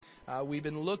We've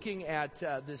been looking at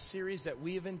this series that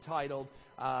we have entitled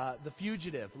The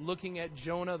Fugitive, looking at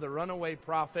Jonah, the runaway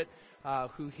prophet,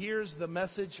 who hears the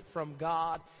message from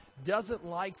God, doesn't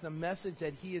like the message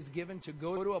that he is given to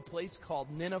go to a place called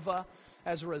Nineveh.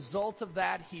 As a result of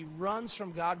that, he runs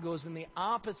from God, goes in the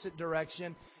opposite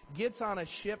direction, gets on a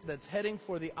ship that's heading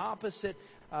for the opposite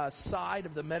side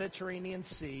of the Mediterranean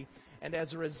Sea. And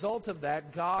as a result of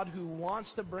that, God, who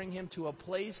wants to bring him to a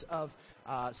place of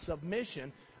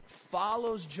submission,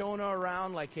 follows Jonah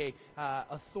around like a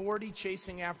authority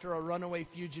chasing after a runaway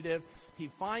fugitive. He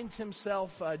finds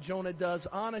himself, Jonah does,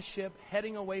 on a ship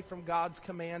heading away from God's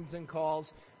commands and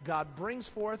calls. God brings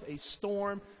forth a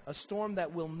storm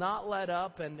that will not let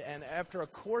up. And after a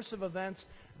course of events,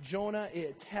 Jonah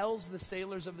tells the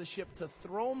sailors of the ship to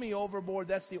throw me overboard.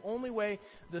 That's the only way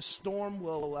the storm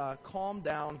will calm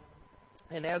down.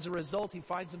 And as a result, he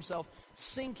finds himself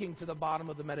sinking to the bottom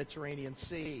of the Mediterranean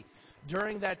Sea.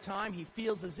 During that time, he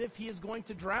feels as if he is going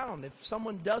to drown. If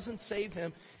someone doesn't save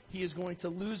him, he is going to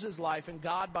lose his life. And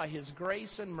God, by his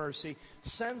grace and mercy,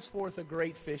 sends forth a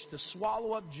great fish to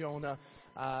swallow up Jonah.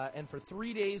 And for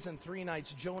 3 days and 3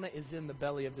 nights, Jonah is in the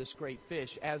belly of this great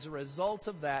fish. As a result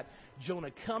of that,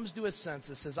 Jonah comes to his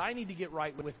senses, says, I need to get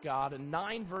right with God. And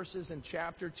 9 verses in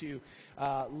chapter 2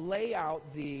 lay out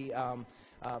the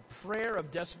prayer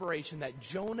of desperation that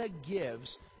Jonah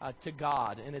gives to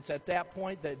God. And it's at that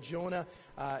point that Jonah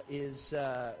is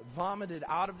vomited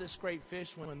out of this great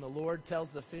fish. When the Lord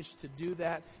tells the fish to do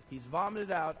that, he's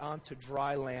vomited out onto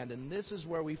dry land. And this is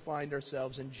where we find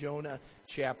ourselves in Jonah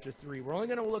chapter 3. We're only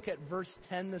going to look at verse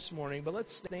 10 this morning, but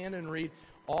let's stand and read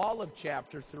all of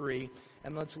chapter 3,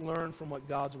 and let's learn from what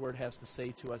God's word has to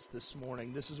say to us this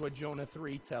morning. This is what Jonah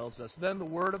 3 tells us. Then the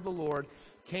word of the Lord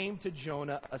came to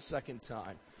Jonah a second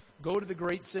time. Go to the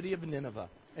great city of Nineveh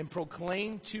and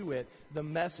proclaim to it the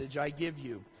message I give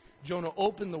you. Jonah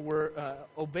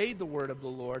obeyed the word of the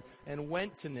Lord and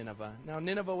went to Nineveh. Now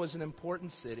Nineveh was an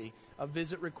important city. A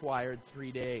visit required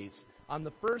 3 days. On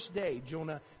the first day,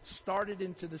 Jonah started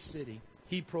into the city.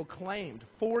 He proclaimed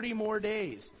 40 more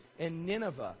days, and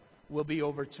Nineveh will be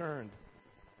overturned.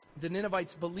 The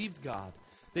Ninevites believed God.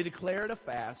 They declared a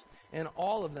fast, and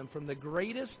all of them, from the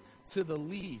greatest to the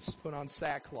least, put on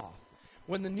sackcloth.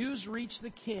 When the news reached the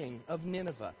king of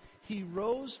Nineveh, he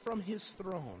rose from his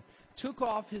throne, took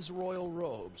off his royal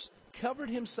robes, covered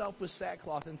himself with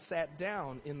sackcloth, and sat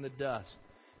down in the dust.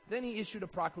 Then he issued a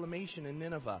proclamation in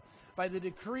Nineveh, by the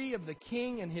decree of the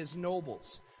king and his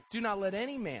nobles, do not let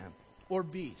any man or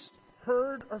beast,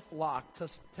 herd or flock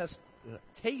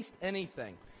taste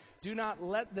anything. Do not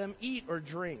let them eat or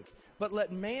drink, but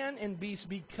let man and beast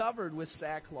be covered with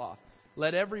sackcloth.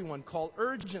 Let everyone call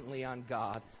urgently on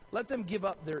God. Let them give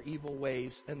up their evil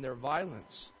ways and their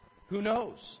violence. Who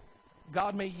knows?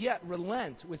 God may yet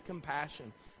relent with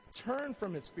compassion, turn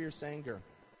from his fierce anger,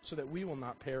 so that we will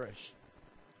not perish.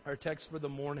 Our text for the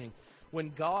morning.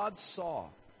 When God saw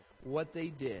what they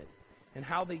did and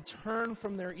how they turned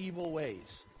from their evil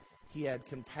ways, he had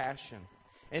compassion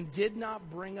and did not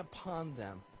bring upon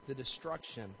them the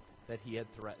destruction that he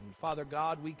had threatened. Father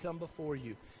God, we come before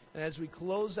you. And as we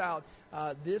close out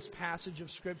this passage of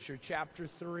Scripture, chapter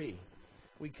 3,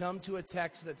 we come to a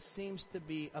text that seems to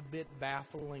be a bit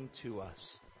baffling to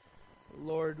us.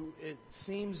 Lord, it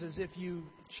seems as if you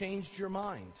changed your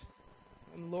mind.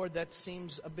 And Lord, that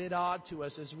seems a bit odd to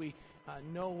us as we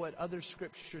know what other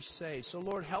Scriptures say. So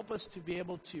Lord, help us to be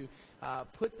able to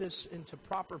put this into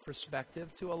proper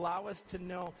perspective, to allow us to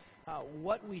know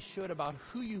what we should about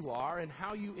who you are and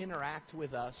how you interact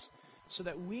with us, so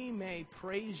that we may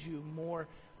praise you more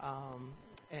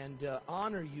and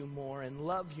honor you more and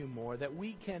love you more, that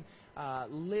we can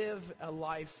live a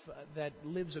life that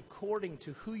lives according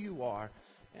to who you are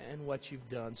and what you've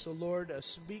done. So Lord,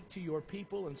 speak to your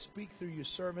people and speak through your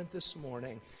servant this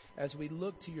morning as we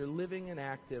look to your living and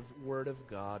active word of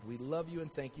God. We love you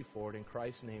and thank you for it. In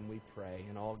Christ's name we pray.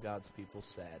 And all God's people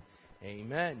said,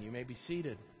 amen. You may be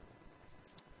seated.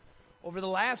 Over the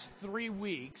last 3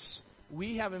 weeks,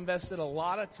 we have invested a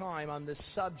lot of time on this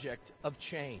subject of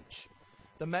change.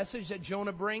 The message that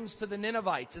Jonah brings to the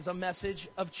Ninevites is a message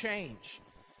of change.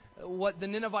 What the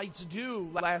Ninevites do,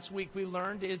 last week we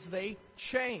learned, is they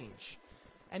change.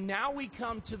 And now we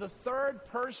come to the third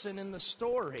person in the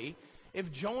story.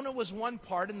 If Jonah was one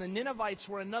part and the Ninevites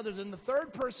were another, then the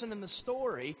third person in the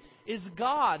story is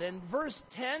God. And verse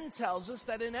 10 tells us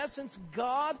that in essence,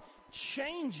 God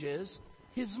changes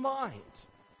his mind.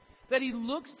 That he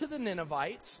looks to the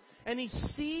Ninevites and he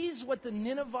sees what the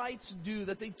Ninevites do,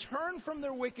 that they turn from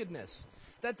their wickedness,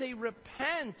 that they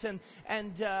repent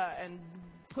and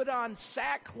put on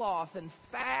sackcloth and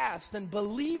fast and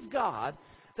believe God,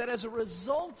 that as a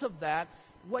result of that,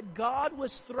 what God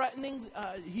was threatening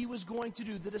he was going to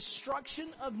do, the destruction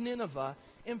of Nineveh,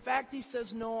 in fact, he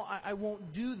says, no, I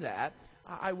won't do that.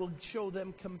 I will show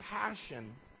them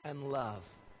compassion and love.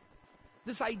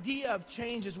 This idea of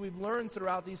change, as we've learned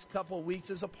throughout these couple of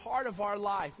weeks, is a part of our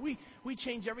life. We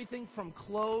change everything from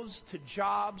clothes to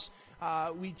jobs.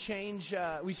 We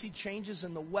see changes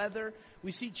in the weather.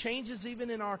 We see changes even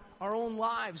in our own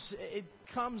lives. It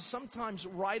comes sometimes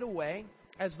right away,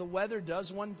 as the weather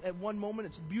does. At one moment,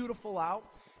 it's beautiful out.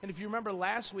 And if you remember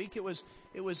last week, it was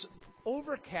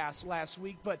overcast last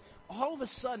week, but all of a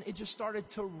sudden it just started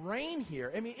to rain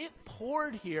here. I mean, it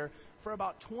poured here for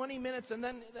about 20 minutes, and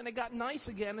then it got nice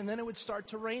again, and then it would start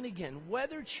to rain again.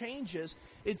 Weather changes,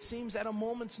 it seems, at a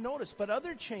moment's notice, but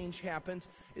other change happens,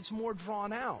 it's more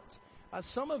drawn out.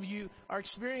 Some of you are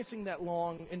experiencing that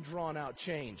long and drawn out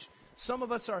change. Some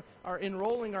of us are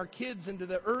enrolling our kids into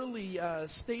the early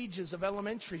stages of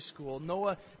elementary school.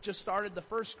 Noah just started the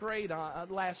first grade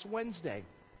last Wednesday.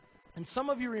 And some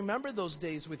of you remember those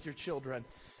days with your children.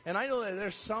 And I know that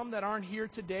there's some that aren't here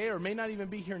today or may not even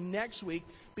be here next week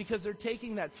because they're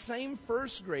taking that same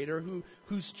first grader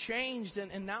who's changed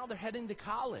and now they're heading to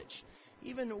college.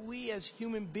 Even we as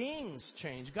human beings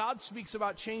change. God speaks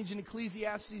about change in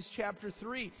Ecclesiastes chapter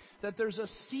 3, that there's a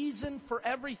season for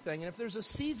everything. And if there's a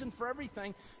season for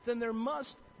everything, then there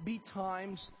must be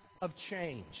times of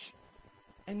change.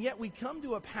 And yet we come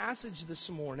to a passage this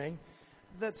morning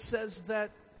that says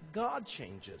that God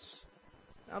changes.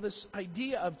 Now, this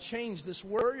idea of change, this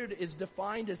word is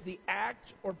defined as the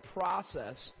act or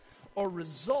process or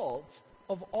result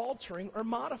of altering or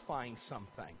modifying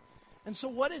something. And so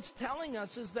what it's telling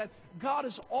us is that God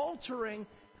is altering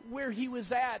where he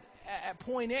was at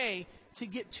point A to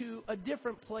get to a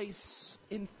different place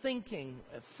in thinking,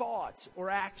 thought, or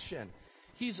action.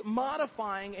 He's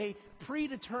modifying a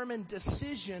predetermined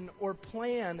decision or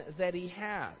plan that he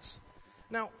has.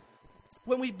 Now,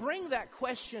 when we bring that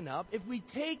question up, if we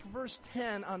take verse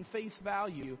 10 on face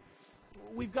value,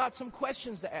 we've got some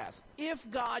questions to ask. If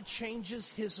God changes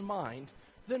his mind,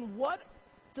 then what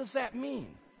does that mean?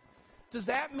 Does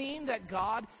that mean that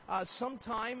God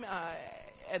sometime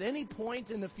at any point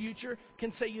in the future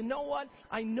can say, you know what,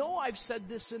 I know I've said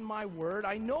this in my word.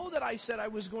 I know that I said I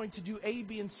was going to do A,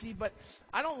 B, and C, but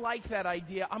I don't like that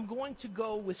idea. I'm going to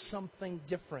go with something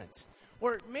different.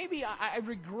 Or maybe I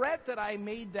regret that I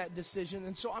made that decision,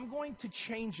 and so I'm going to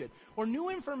change it. Or new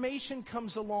information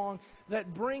comes along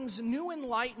that brings new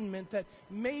enlightenment that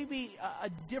maybe a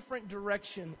different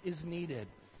direction is needed.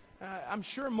 I'm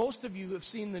sure most of you have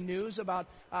seen the news about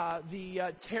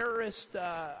the terrorist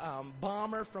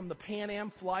bomber from the Pan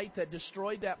Am flight that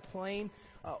destroyed that plane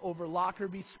over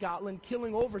Lockerbie, Scotland,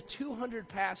 killing over 200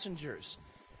 passengers.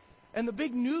 And the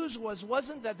big news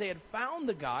wasn't that they had found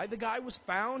the guy. The guy was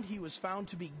found. He was found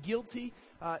to be guilty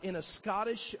in a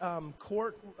Scottish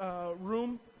court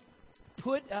room,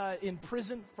 put in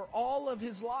prison for all of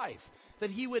his life,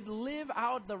 that he would live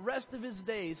out the rest of his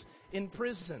days in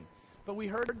prison. But we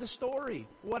heard the story.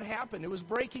 What happened? It was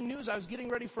breaking news. I was getting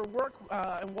ready for work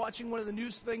and watching one of the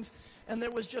news things, and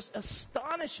there was just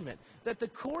astonishment that the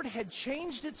court had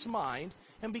changed its mind,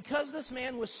 and because this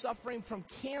man was suffering from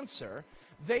cancer,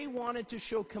 they wanted to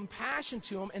show compassion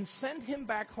to him and send him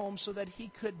back home so that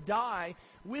he could die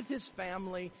with his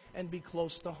family and be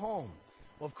close to home.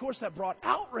 Well, of course, that brought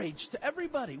outrage to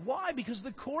everybody. Why? Because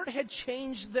the court had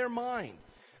changed their mind.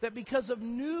 That because of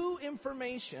new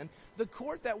information, the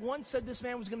court that once said this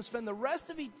man was going to spend the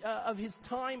rest of his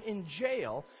time in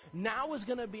jail now was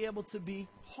going to be able to be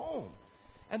home.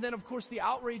 And then, of course, the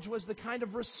outrage was the kind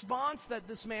of response that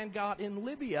this man got in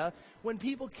Libya when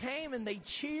people came and they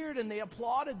cheered and they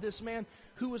applauded this man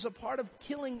who was a part of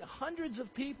killing hundreds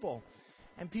of people.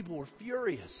 And people were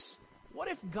furious. What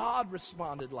if God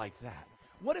responded like that?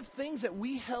 What if things that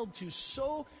we held to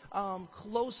so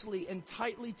closely and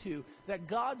tightly to, that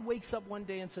God wakes up one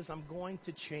day and says, I'm going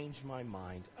to change my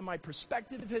mind. And my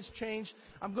perspective has changed.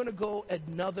 I'm going to go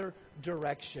another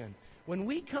direction. When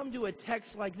we come to a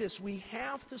text like this, we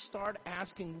have to start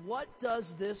asking, what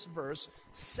does this verse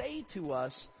say to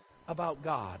us about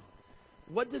God?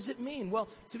 What does it mean? Well,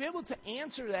 to be able to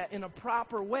answer that in a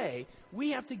proper way,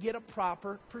 we have to get a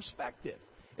proper perspective.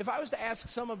 If I was to ask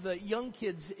some of the young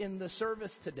kids in the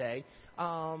service today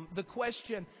the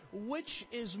question, which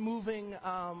is moving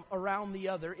around the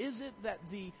other? Is it that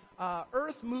the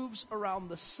earth moves around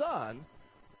the sun,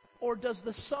 or does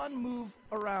the sun move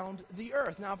around the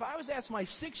earth? Now, if I was to ask my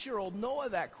 6-year-old Noah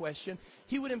that question,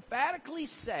 he would emphatically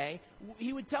say,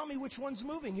 he would tell me which one's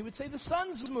moving. He would say the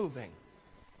sun's moving.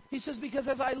 He says, because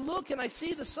as I look and I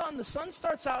see the sun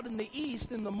starts out in the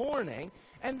east in the morning,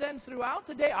 and then throughout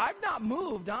the day, I've not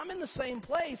moved. I'm in the same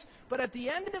place, but at the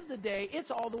end of the day,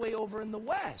 it's all the way over in the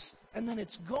west, and then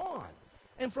it's gone.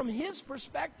 And from his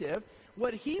perspective,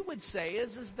 what he would say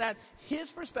is that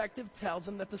his perspective tells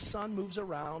him that the sun moves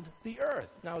around the earth.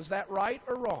 Now, is that right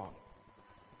or wrong?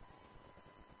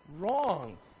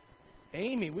 Wrong.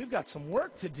 Amy, we've got some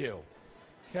work to do.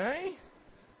 Okay?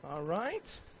 All right?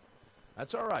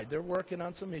 That's all right. They're working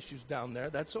on some issues down there.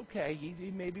 That's okay.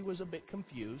 He maybe was a bit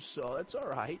confused, so that's all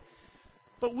right.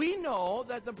 But we know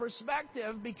that the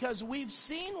perspective, because we've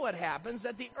seen what happens,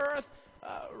 that the earth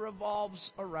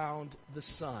revolves around the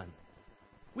sun.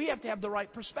 We have to have the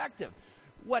right perspective.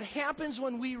 What happens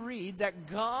when we read that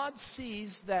God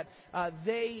sees that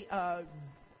they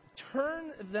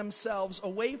turn themselves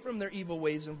away from their evil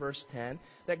ways in verse 10,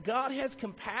 that God has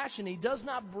compassion. He does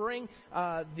not bring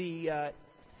the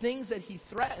things that he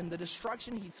threatened, the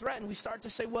destruction he threatened. We start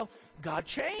to say, well, God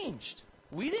changed.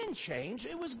 We didn't change.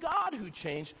 It was God who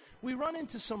changed. We run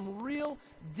into some real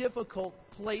difficult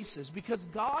places because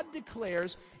God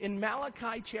declares in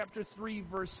Malachi chapter 3,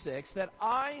 verse 6, that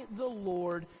I, the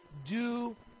Lord,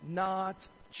 do not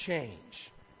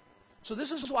change. So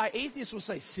this is why atheists will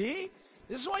say, see,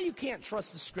 this is why you can't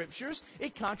trust the Scriptures.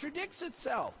 It contradicts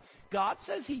itself. God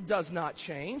says he does not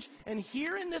change, and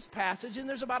here in this passage, and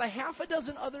there's about a half a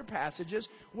dozen other passages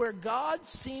where God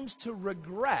seems to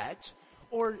regret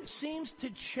or seems to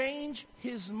change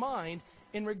his mind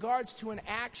in regards to an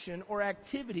action or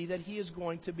activity that he is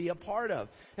going to be a part of.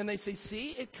 And they say, see,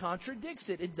 it contradicts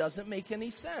it. It doesn't make any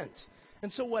sense. And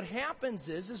so what happens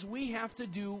is we have to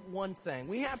do one thing.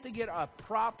 We have to get a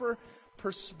proper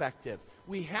perspective.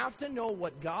 We have to know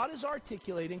what God is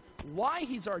articulating, why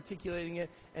he's articulating it,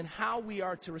 and how we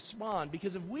are to respond.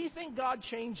 Because if we think God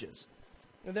changes,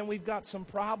 then we've got some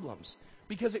problems.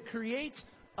 Because it creates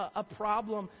a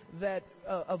problem that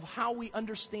of how we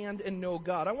understand and know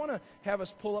God. I want to have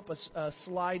us pull up a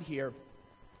slide here.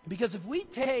 Because if we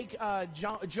take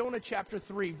Jonah chapter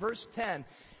 3, verse 10,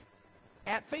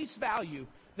 at face value,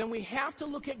 then we have to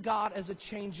look at God as a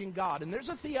changing God. And there's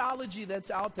a theology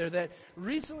that's out there that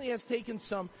recently has taken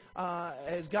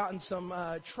has gotten some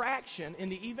traction in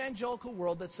the evangelical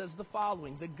world that says the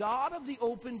following: the God of the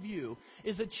open view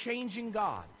is a changing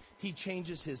God. He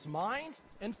changes his mind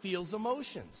and feels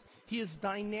emotions. He is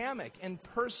dynamic and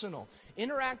personal,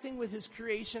 interacting with his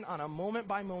creation on a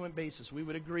moment-by-moment basis. We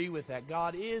would agree with that.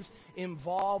 God is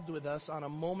involved with us on a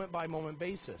moment-by-moment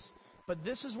basis. But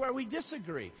this is where we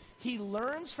disagree. He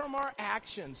learns from our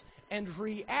actions and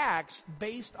reacts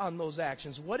based on those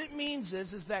actions. What it means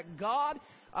is that God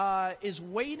is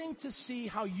waiting to see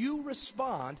how you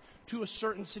respond to a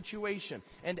certain situation.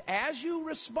 And as you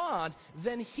respond,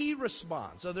 then he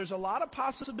responds. So there's a lot of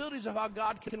possibilities of how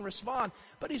God can respond,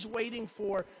 but he's waiting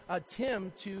for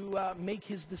Tim to make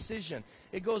his decision.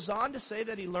 It goes on to say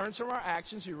that he learns from our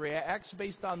actions, he reacts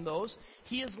based on those.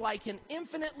 He is like an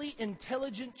infinitely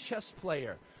intelligent chess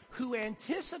player who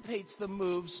anticipates the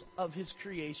moves of his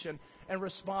creation and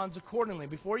responds accordingly.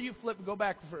 Before you flip, go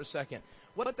back for a second.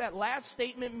 What that last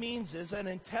statement means is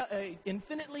an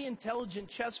infinitely intelligent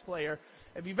chess player.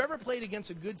 If you've ever played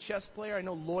against a good chess player, I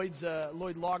know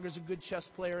Lloyd Logger's a good chess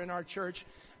player in our church.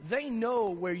 They know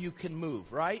where you can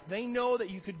move, right? They know that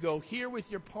you could go here with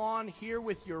your pawn, here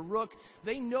with your rook.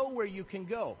 They know where you can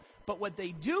go. But what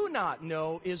they do not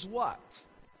know is what?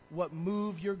 What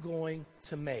move you're going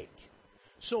to make.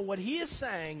 So what he is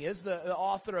saying is, the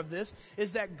author of this,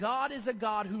 is that God is a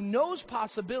God who knows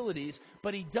possibilities,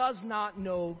 but he does not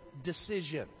know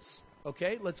decisions.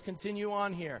 Okay, let's continue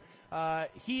on here.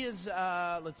 He is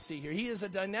a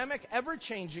dynamic,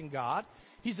 ever-changing God.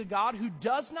 He's a God who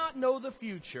does not know the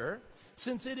future,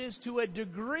 since it is to a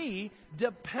degree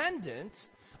dependent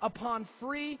upon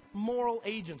free moral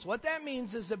agents. What that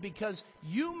means is that because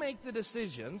you make the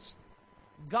decisions,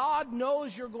 God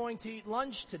knows you're going to eat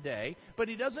lunch today, but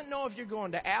he doesn't know if you're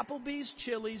going to Applebee's,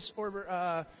 Chili's,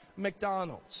 or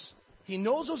McDonald's. He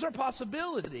knows those are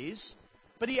possibilities,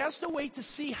 but he has to wait to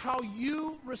see how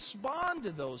you respond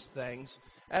to those things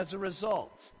as a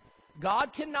result.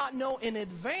 God cannot know in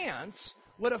advance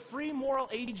what a free moral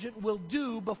agent will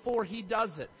do before he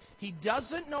does it. He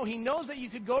doesn't know. He knows that you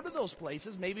could go to those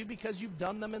places, maybe because you've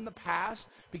done them in the past,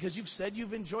 because you've said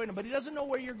you've enjoyed them, but he doesn't know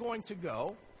where you're going to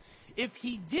go. If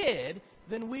he did,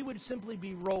 then we would simply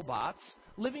be robots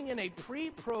living in a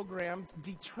pre-programmed,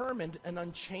 determined, and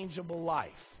unchangeable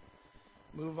life.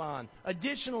 Move on.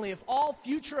 Additionally, if all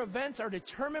future events are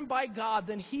determined by God,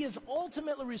 then he is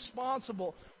ultimately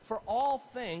responsible for all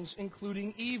things,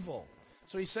 including evil.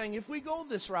 So he's saying if we go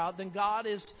this route, then God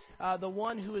is the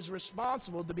one who is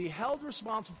responsible to be held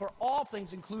responsible for all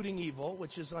things, including evil,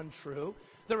 which is untrue.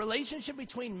 The relationship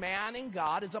between man and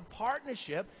God is a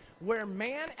partnership where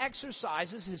man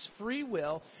exercises his free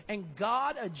will and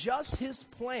God adjusts his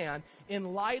plan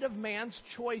in light of man's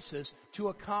choices to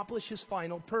accomplish his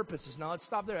final purposes. Now let's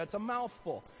stop there. That's a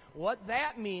mouthful. What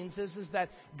that means is that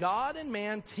God and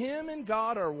man, Tim and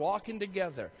God, are walking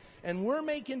together. And we're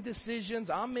making decisions.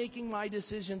 I'm making my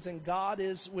decisions and God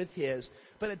is with his.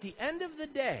 But at the end of the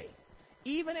day,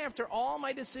 even after all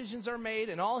my decisions are made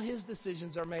and all his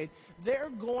decisions are made, they're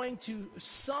going to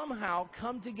somehow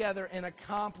come together and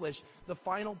accomplish the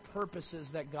final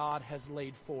purposes that God has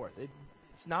laid forth.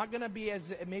 It's not going to be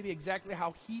as maybe exactly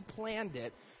how he planned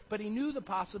it, but he knew the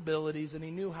possibilities and he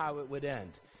knew how it would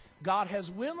end. God has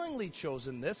willingly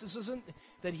chosen this. This isn't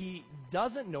that he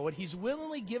doesn't know it. He's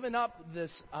willingly given up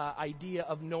this idea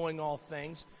of knowing all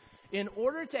things in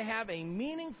order to have a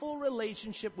meaningful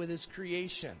relationship with his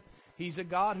creation. He's a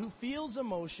God who feels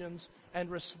emotions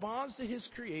and responds to his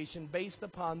creation based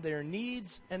upon their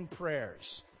needs and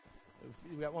prayers.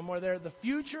 We got one more there. The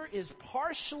future is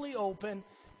partially open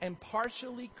and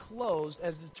partially closed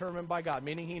as determined by God,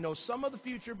 meaning he knows some of the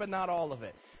future but not all of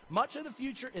it. Much of the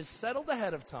future is settled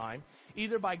ahead of time,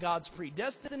 either by God's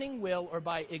predestining will or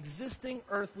by existing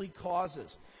earthly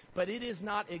causes. But it is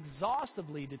not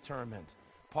exhaustively determined.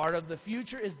 Part of the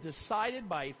future is decided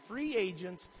by free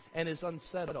agents and is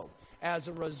unsettled. As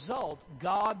a result,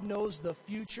 God knows the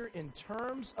future in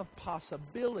terms of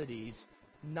possibilities,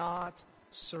 not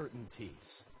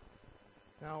certainties.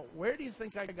 Now, where do you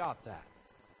think I got that?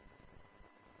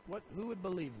 Who would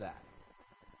believe that?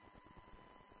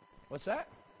 What's that?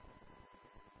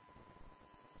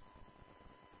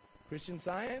 Christian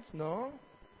Science? No.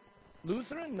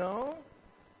 Lutheran? No.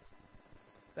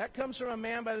 That comes from a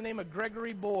man by the name of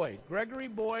Gregory Boyd. Gregory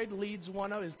Boyd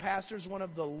pastors one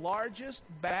of the largest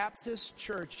Baptist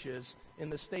churches in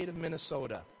the state of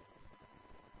Minnesota.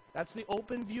 That's the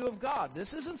open view of God.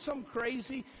 This isn't some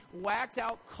crazy,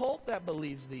 whacked-out cult that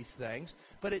believes these things,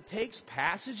 but it takes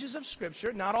passages of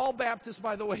Scripture. Not all Baptists,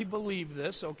 by the way, believe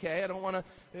this, okay? I don't want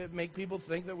to make people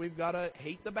think that we've got to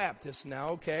hate the Baptists now,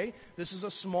 okay? This is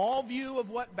a small view of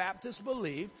what Baptists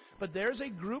believe, but there's a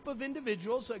group of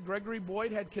individuals. Gregory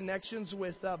Boyd had connections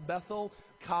with Bethel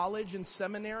College and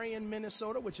Seminary in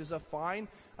Minnesota, which is a fine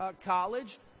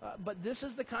college. But this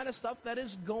is the kind of stuff that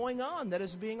is going on, that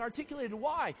is being articulated.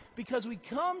 Why? Because we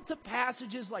come to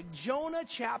passages like Jonah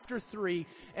chapter 3,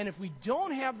 and if we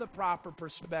don't have the proper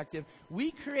perspective,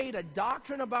 we create a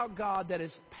doctrine about God that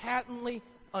is patently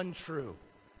untrue.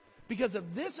 Because if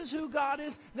this is who God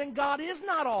is, then God is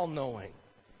not all-knowing.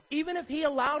 Even if he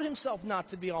allowed himself not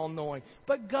to be all-knowing.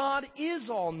 But God is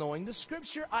all-knowing. The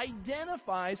Scripture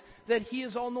identifies that he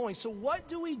is all-knowing. So what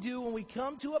do we do when we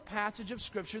come to a passage of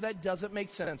Scripture that doesn't make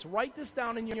sense? Write this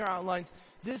down in your outlines.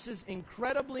 This is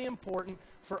incredibly important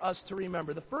for us to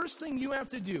remember. The first thing you have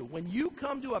to do when you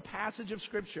come to a passage of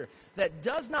Scripture that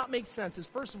does not make sense is,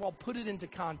 first of all, put it into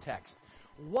context.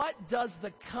 What does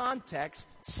the context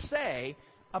say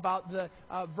about the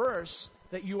verse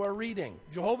that you are reading?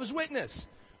 Jehovah's Witness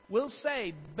will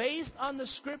say, based on the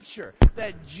Scripture,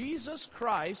 that Jesus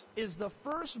Christ is the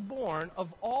firstborn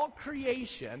of all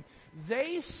creation.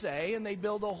 They say, and they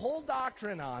build a whole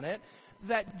doctrine on it,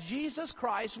 that Jesus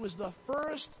Christ was the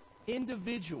first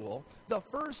individual, the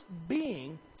first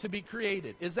being to be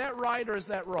created. Is that right or is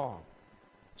that wrong?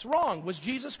 It's wrong. Was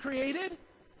Jesus created?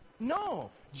 No.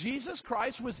 Jesus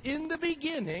Christ was in the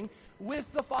beginning with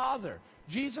the Father.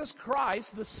 Jesus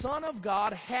Christ, the Son of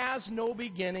God, has no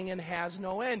beginning and has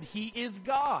no end. He is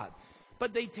God.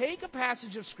 But they take a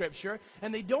passage of Scripture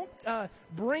and they don't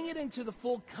bring it into the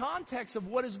full context of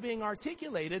what is being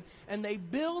articulated, and they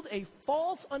build a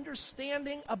false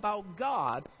understanding about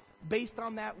God based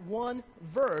on that one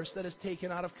verse that is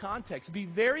taken out of context. Be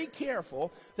very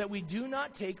careful that we do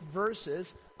not take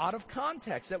verses out of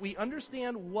context, that we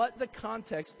understand what the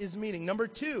context is meaning. Number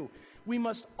two, we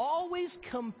must always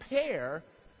compare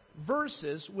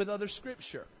verses with other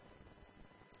Scripture.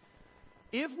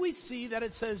 If we see that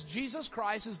it says Jesus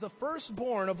Christ is the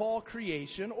firstborn of all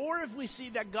creation, or if we see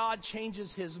that God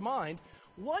changes his mind,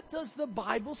 what does the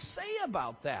Bible say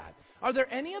about that? Are there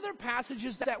any other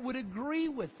passages that would agree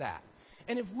with that?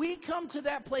 And if we come to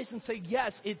that place and say,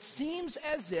 yes, it seems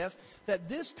as if that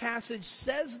this passage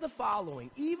says the following,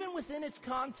 even within its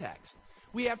context,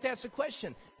 we have to ask the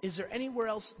question, is there anywhere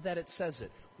else that it says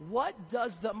it? What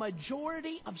does the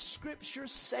majority of Scripture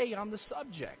say on the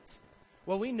subject?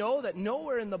 Well, we know that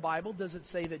nowhere in the Bible does it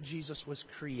say that Jesus was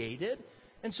created.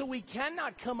 And so we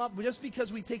cannot come up, just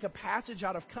because we take a passage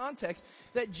out of context,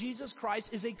 that Jesus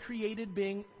Christ is a created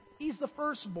being. He's the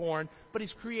firstborn, but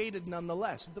he's created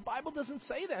nonetheless. The Bible doesn't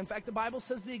say that. In fact, the Bible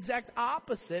says the exact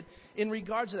opposite in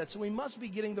regards to that. So we must be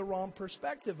getting the wrong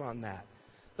perspective on that.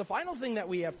 The final thing that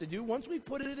we have to do, once we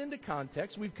put it into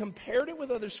context, we've compared it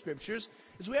with other scriptures,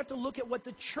 is we have to look at what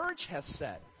the church has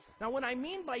said. Now, what I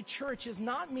mean by church is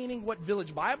not meaning what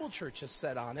Village Bible Church has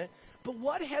said on it, but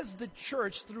what has the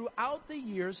church throughout the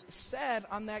years said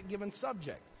on that given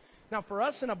subject. Now, for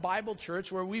us in a Bible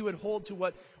church where we would hold to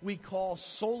what we call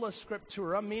sola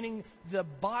scriptura, meaning the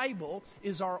Bible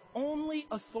is our only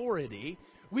authority,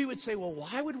 we would say, well,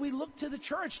 why would we look to the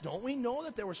church? Don't we know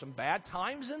that there were some bad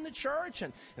times in the church?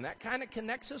 And that kind of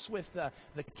connects us with the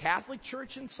Catholic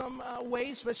Church in some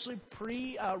ways, especially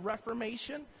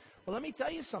pre-Reformation. Well, let me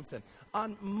tell you something.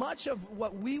 On much of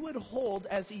what we would hold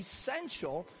as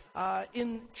essential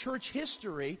in church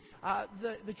history,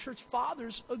 the church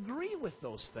fathers agree with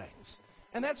those things.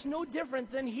 And that's no different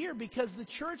than here, because the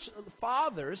church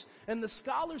fathers and the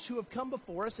scholars who have come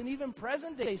before us, and even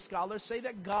present-day scholars, say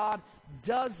that God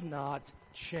does not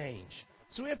change.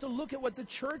 So we have to look at what the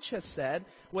church has said,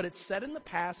 what it's said in the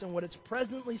past, and what it's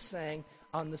presently saying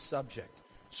on the subject.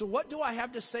 So what do I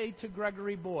have to say to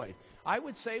Gregory Boyd? I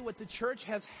would say what the church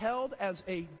has held as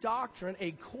a doctrine,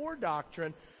 a core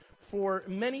doctrine, for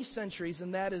many centuries,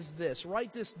 and that is this.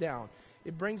 Write this down.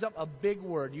 It brings up a big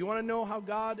word. You want to know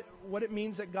what it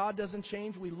means that God doesn't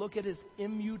change? We look at his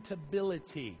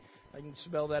immutability. I can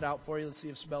spell that out for you. Let's see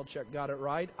if spell check got it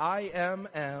right. I-M-M-U-T-A-B-I-L-I-T-Y.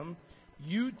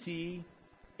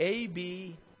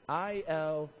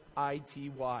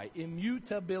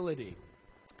 Immutability.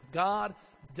 God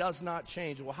does not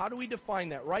change. Well, how do we define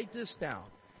that? Write this down.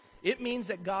 It means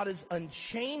that God is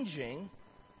unchanging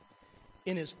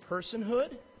in his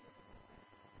personhood,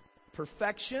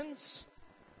 perfections,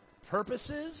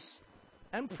 purposes,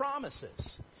 and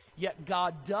promises. Yet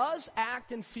God does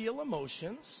act and feel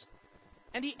emotions,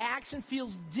 and he acts and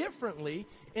feels differently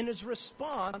in his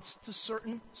response to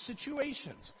certain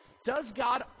situations. Does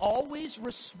God always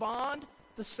respond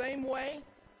the same way?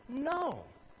 No.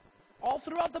 All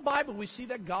throughout the Bible, we see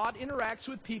that God interacts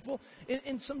with people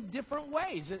in some different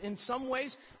ways. In some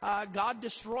ways, God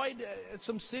destroyed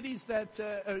some cities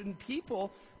and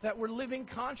people that were living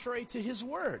contrary to his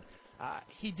word.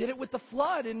 He did it with the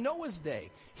flood in Noah's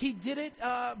day. He did it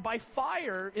by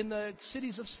fire in the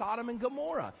cities of Sodom and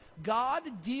Gomorrah. God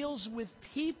deals with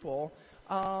people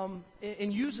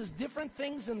and uses different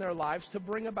things in their lives to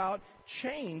bring about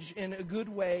change in a good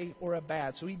way or a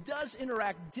bad. So he does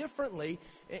interact differently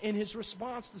in his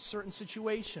response to certain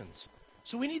situations.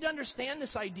 So we need to understand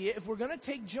this idea. If we're going to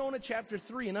take Jonah chapter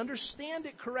 3 and understand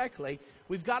it correctly,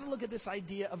 we've got to look at this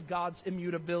idea of God's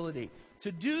immutability.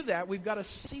 To do that, we've got to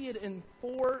see it in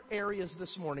 4 areas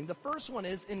this morning. The first one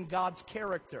is in God's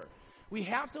character. We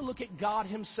have to look at God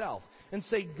himself and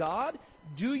say, God,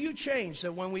 do you change?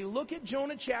 So when we look at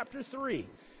Jonah chapter 3,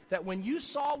 that when you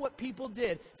saw what people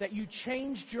did, that you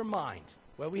changed your mind.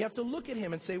 Well, we have to look at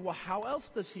him and say, well, how else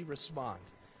does he respond?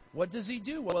 What does he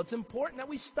do? Well, it's important that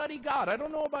we study God. I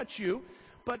don't know about you,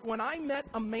 but when I met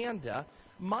Amanda,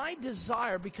 my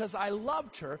desire, because I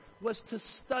loved her, was to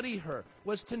study her,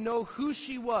 was to know who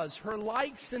she was, her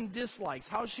likes and dislikes,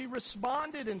 how she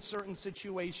responded in certain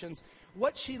situations,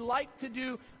 what she liked to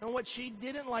do and what she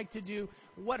didn't like to do,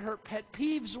 what her pet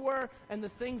peeves were, and the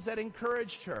things that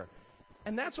encouraged her.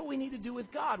 And that's what we need to do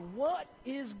with God. What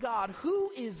is God?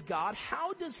 Who is God?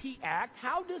 How does he act?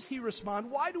 How does he respond?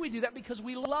 Why do we do that? Because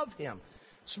we love him.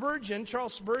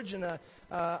 Charles Spurgeon,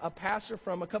 a pastor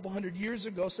from a couple hundred years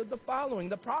ago, said the following: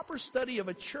 the proper study of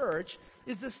a church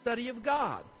is the study of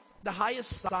God. The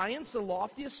highest science, the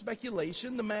loftiest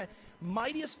speculation, the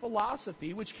mightiest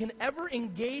philosophy which can ever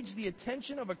engage the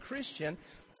attention of a Christian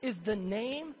is the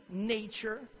name,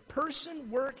 nature,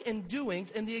 person, work, and doings,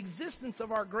 and the existence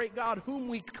of our great God, whom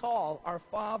we call our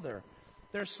Father.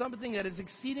 There's something that is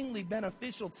exceedingly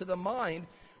beneficial to the mind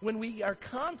when we are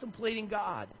contemplating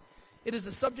God. It is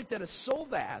a subject that is so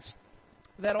vast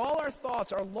that all our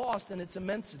thoughts are lost in its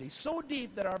immensity, so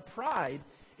deep that our pride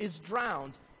is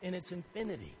drowned in its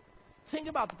infinity. Think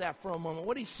about that for a moment.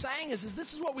 What he's saying is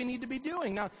this is what we need to be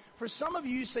doing. Now, for some of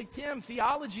you, you say, Tim,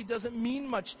 theology doesn't mean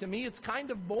much to me. It's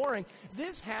kind of boring.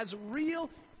 This has real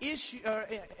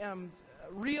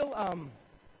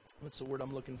what's the word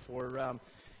I'm looking for?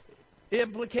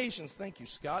 Implications. Thank you,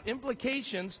 Scott.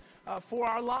 Implications for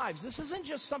our lives. This isn't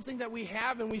just something that we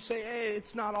have and we say, hey,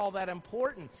 it's not all that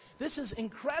important. This is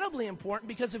incredibly important,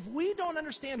 because if we don't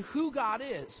understand who God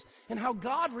is and how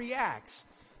God reacts,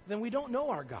 then we don't know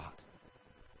our God.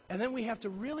 And then we have to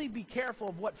really be careful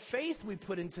of what faith we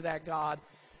put into that God,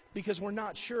 because we're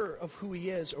not sure of who he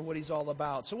is or what he's all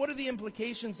about. So what are the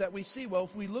implications that we see? Well,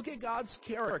 if we look at God's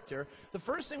character, the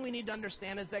first thing we need to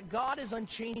understand is that God is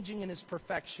unchanging in his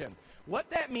perfection. What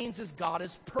that means is God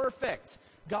is perfect.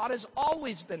 God has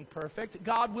always been perfect.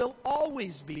 God will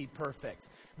always be perfect.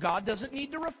 God doesn't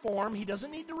need to reform. He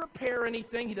doesn't need to repair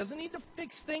anything. He doesn't need to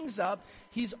fix things up.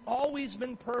 He's always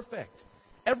been perfect.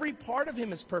 Every part of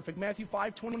him is perfect. Matthew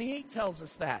 5:28 tells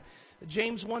us that.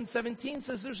 James 1:17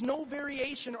 says there's no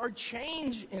variation or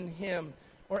change in him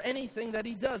or anything that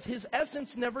he does. His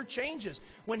essence never changes.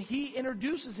 When he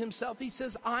introduces himself, he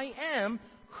says, I am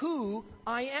who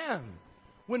I am.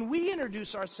 When we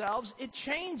introduce ourselves, it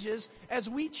changes as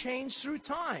we change through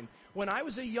time. When I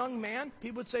was a young man,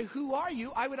 people would say, who are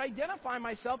you? I would identify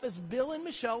myself as Bill and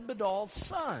Michelle Badal's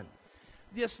son.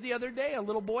 Just the other day, a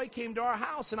little boy came to our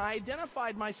house, and I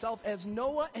identified myself as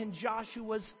Noah and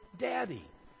Joshua's daddy.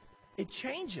 It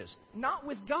changes, not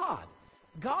with God.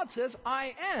 God says,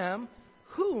 I am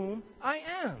whom I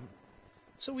am.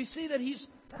 So we see that he's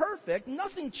perfect.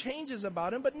 Nothing changes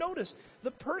about him. But notice,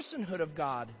 the personhood of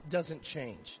God doesn't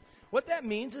change. What that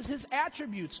means is his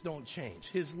attributes don't change.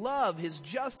 His love, his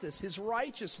justice, his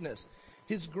righteousness,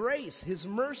 his grace, his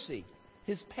mercy,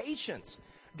 his patience.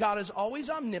 God is always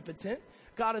omnipotent.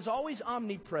 God is always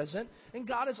omnipresent, and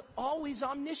God is always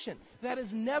omniscient. That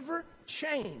has never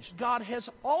changed. God has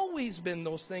always been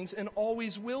those things and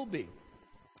always will be.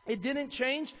 It didn't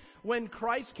change when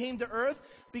Christ came to earth,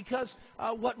 because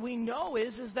what we know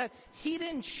is that he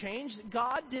didn't change.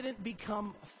 God didn't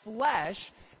become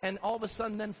flesh, and all of a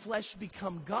sudden then flesh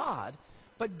become God.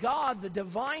 But God, the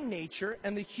divine nature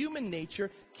and the human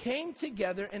nature, came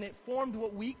together, and it formed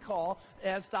what we call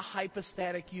as the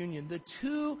hypostatic union, the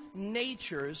two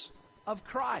natures of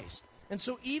Christ. And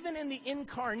so even in the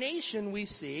incarnation, we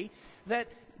see that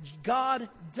God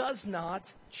does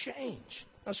not change.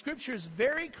 Now, Scripture is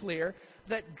very clear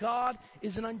that God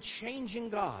is an unchanging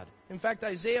God. In fact,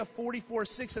 Isaiah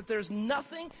 44:6, that there's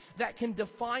nothing that can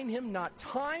define him, not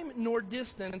time nor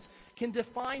distance can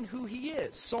define who he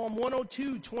is. Psalm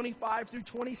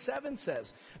 102:25-27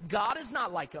 says, God is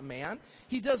not like a man.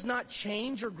 He does not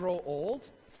change or grow old.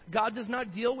 God does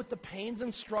not deal with the pains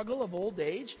and struggle of old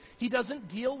age. He doesn't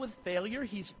deal with failure.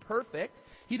 He's perfect.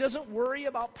 He doesn't worry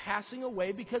about passing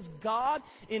away, because God,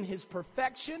 in his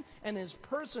perfection and his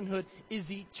personhood,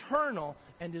 is eternal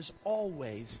and is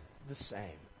always the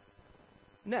same.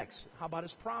 Next, how about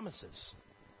his promises?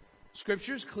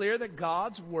 Scripture is clear that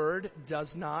God's word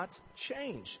does not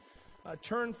change.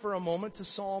 Turn for a moment to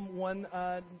Psalm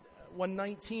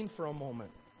 119 for a moment.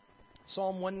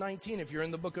 Psalm 119, if you're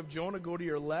in the book of Jonah, go to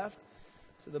your left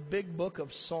to the big book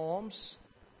of Psalms,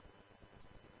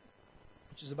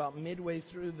 which is about midway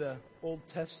through the Old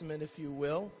Testament, if you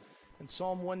will. And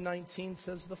Psalm 119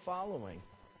 says the following.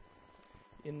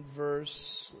 In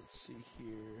verse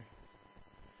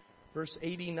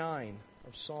 89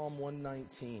 of Psalm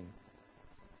 119.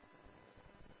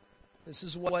 This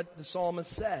is what the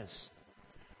psalmist says.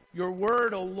 Your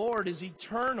word, O Lord, is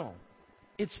eternal.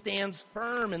 It stands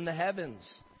firm in the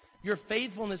heavens. Your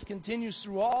faithfulness continues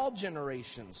through all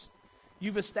generations.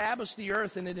 You've established the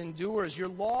earth, and it endures. Your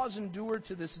laws endure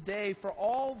to this day. For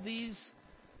all things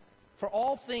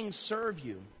serve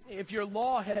you. If your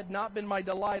law had not been my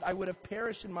delight, I would have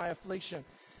perished in my affliction.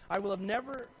 I will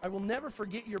never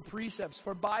forget your precepts,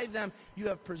 for by them you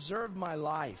have preserved my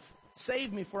life.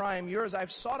 Save me, for I am yours.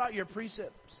 I've sought out your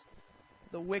precepts.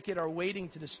 The wicked are waiting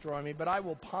to destroy me, but I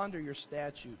will ponder your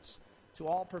statutes. To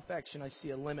all perfection I see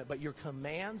a limit, but your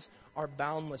commands are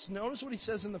boundless. Notice what he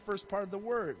says in the first part of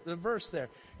the verse there.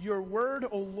 Your word,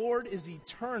 O Lord, is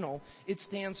eternal. It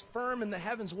stands firm in the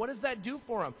heavens. What does that do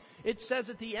for him? It says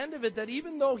at the end of it that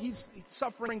even though he's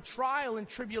suffering trial and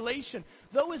tribulation,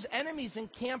 though his enemies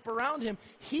encamp around him,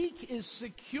 he is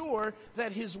secure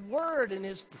that his word and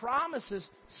his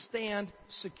promises stand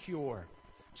secure.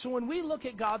 So when we look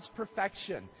at God's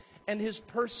perfection and his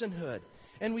personhood,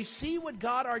 and we see what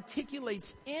God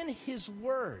articulates in his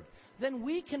word, then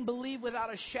we can believe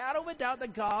without a shadow of a doubt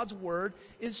that God's word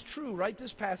is true. Write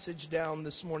this passage down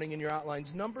this morning in your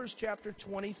outlines. Numbers chapter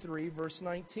 23, verse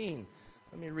 19.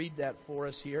 Let me read that for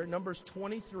us here. Numbers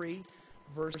 23,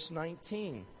 verse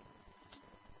 19.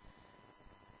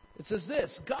 It says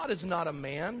this, God is not a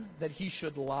man that he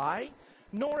should lie,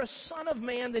 nor a son of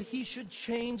man that he should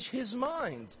change his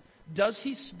mind. Does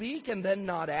he speak and then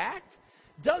not act?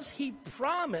 Does he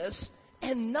promise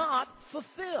and not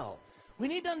fulfill? We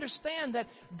need to understand that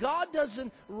God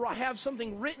doesn't have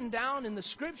something written down in the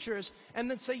Scriptures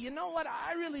and then say, you know what,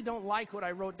 I really don't like what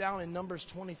I wrote down in Numbers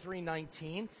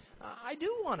 23:19. I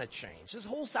do want to change. This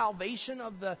whole salvation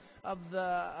of the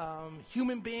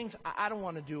human beings, I don't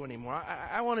want to do anymore.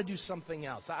 I want to do something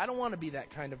else. I don't want to be that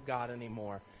kind of God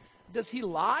anymore. Does he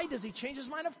lie? Does he change his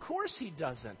mind? Of course he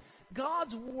doesn't.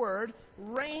 God's word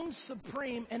reigns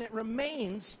supreme and it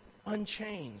remains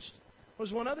unchanged.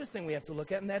 There's one other thing we have to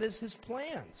look at, and that is his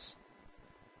plans.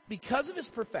 Because of his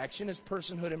perfection, his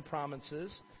personhood and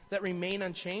promises that remain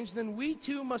unchanged, then we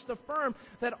too must affirm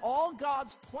that all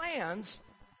God's plans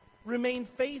remain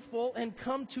faithful and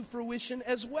come to fruition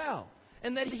as well.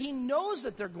 And that he knows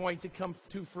that they're going to come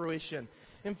to fruition.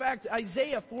 In fact,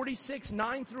 Isaiah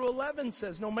 46:9-11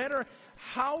 says, no matter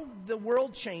how the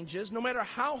world changes, no matter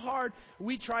how hard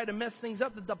we try to mess things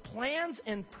up, that the plans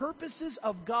and purposes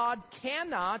of God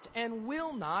cannot and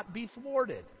will not be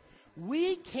thwarted.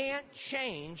 We can't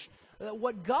change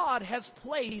what God has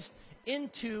placed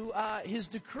into his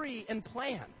decree and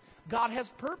plan. God has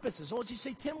purposes. So you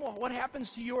say, Tim, well, what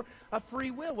happens to your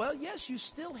free will? Well, yes, you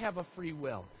still have a free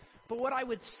will. But what I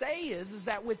would say is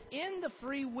that within the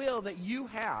free will that you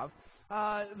have,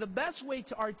 the best way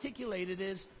to articulate it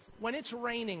is when it's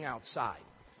raining outside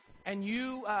and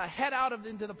you head out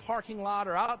into the parking lot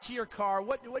or out to your car,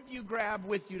 what do you grab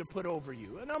with you to put over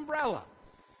you? An umbrella.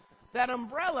 That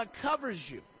umbrella covers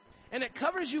you. And it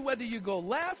covers you whether you go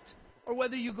left or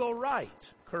whether you go right,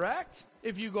 correct?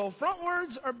 If you go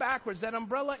frontwards or backwards, that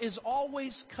umbrella is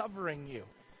always covering you.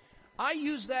 I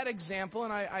use that example,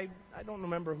 and I don't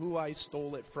remember who I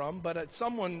stole it from, but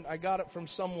I got it from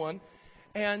someone,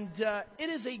 and it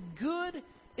is a good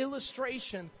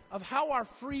illustration of how our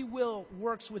free will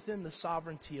works within the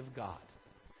sovereignty of God.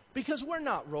 Because we're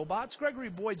not robots. Gregory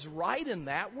Boyd's right in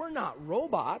that. We're not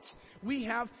robots. We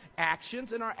have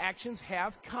actions, and our actions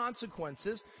have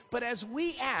consequences. But as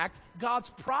we act, God's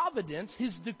providence,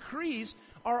 his decrees,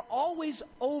 are always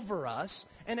over us.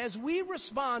 And as we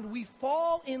respond, we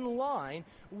fall in line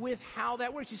with how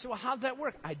that works. You say, well, how'd that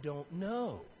work? I don't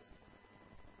know.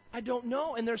 I don't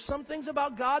know. And there's some things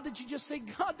about God that you just say,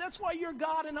 God, that's why you're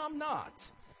God and I'm not.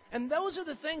 And those are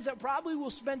the things that probably we'll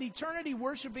spend eternity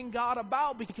worshiping God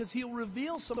about, because he'll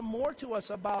reveal some more to us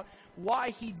about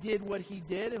why he did what he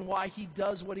did and why he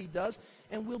does what he does,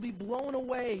 and we'll be blown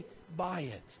away by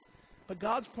it. But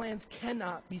God's plans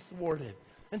cannot be thwarted.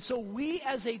 And so we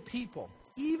as a people,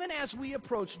 even as we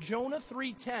approach Jonah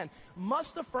 3:10,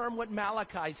 must affirm what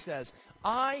Malachi says,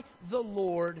 I, the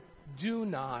Lord, do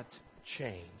not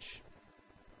change.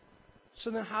 So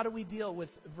then how do we deal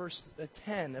with verse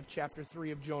 10 of chapter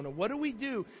 3 of Jonah? What do we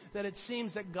do that it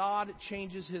seems that God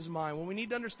changes his mind? Well, we need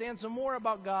to understand some more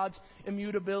about God's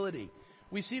immutability.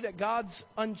 We see that God's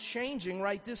unchanging.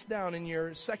 Write this down in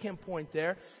your second point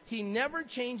there. He never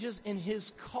changes in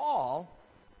his call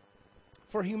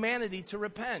for humanity to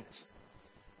repent.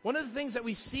 One of the things that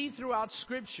we see throughout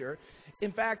Scripture,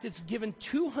 in fact, it's given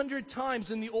 200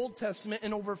 times in the Old Testament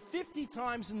and over 50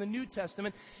 times in the New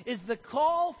Testament, is the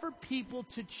call for people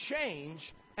to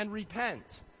change and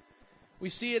repent. We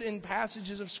see it in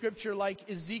passages of Scripture like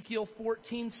Ezekiel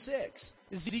 14:6,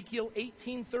 Ezekiel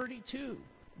 18:32,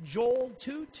 Joel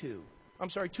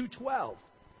 2:12.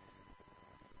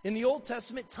 In the Old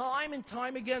Testament, time and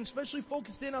time again, especially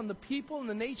focused in on the people and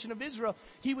the nation of Israel,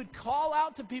 he would call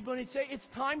out to people and he'd say, it's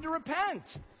time to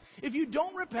repent. If you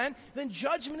don't repent, then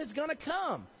judgment is going to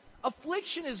come.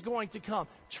 Affliction is going to come.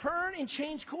 Turn and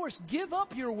change course. Give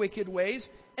up your wicked ways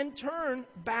and turn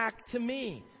back to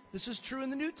me. This is true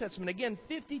in the New Testament. Again,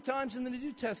 50 times in the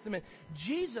New Testament.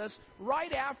 Jesus,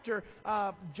 right after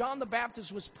John the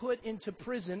Baptist was put into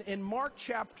prison, in Mark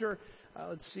chapter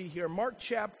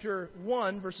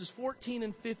 1, verses 14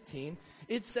 and 15,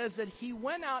 it says that he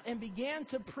went out and began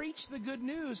to preach the good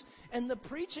news, and the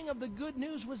preaching of the good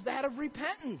news was that of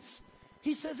repentance.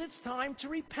 He says it's time to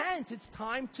repent. It's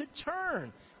time to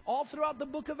turn. All throughout the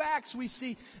book of Acts, we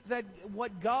see that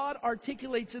what God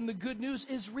articulates in the good news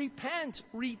is repent,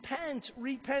 repent,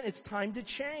 repent. It's time to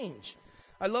change.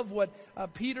 I love what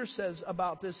Peter says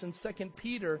about this in 2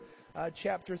 Peter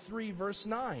chapter 3, verse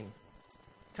 9.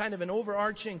 Kind of an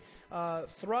overarching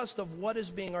thrust of what is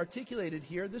being articulated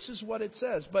here. This is what it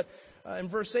says. But in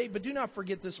verse 8, but do not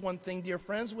forget this one thing, dear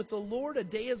friends. With the Lord, a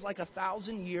day is like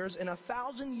 1,000 years, and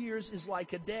 1,000 years is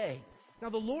like a day. Now,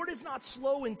 the Lord is not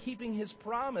slow in keeping his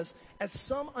promise, as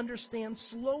some understand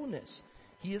slowness.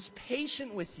 He is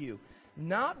patient with you,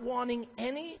 not wanting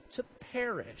any to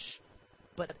perish,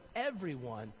 but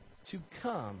everyone to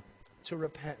come to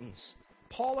repentance.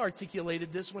 Paul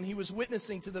articulated this when he was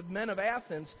witnessing to the men of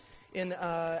Athens In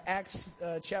Acts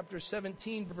chapter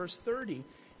 17, verse 30,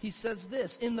 he says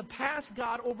this, "In the past,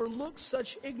 God overlooked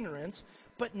such ignorance,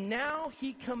 but now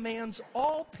he commands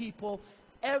all people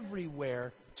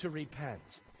everywhere to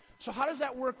repent." So how does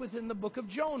that work within the book of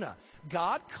Jonah?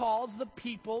 God calls the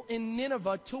people in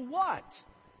Nineveh to what?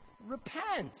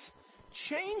 Repent.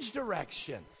 Change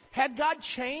direction. Had God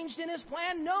changed in his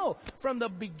plan? No. From the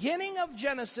beginning of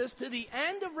Genesis to the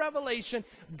end of Revelation,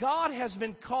 God has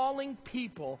been calling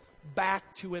people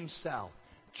back to himself.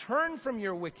 Turn from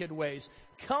your wicked ways.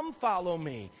 Come follow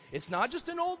me. It's not just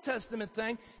an Old Testament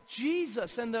thing.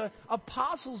 Jesus and the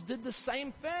apostles did the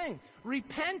same thing.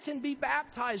 Repent and be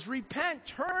baptized. Repent,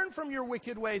 turn from your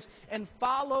wicked ways, and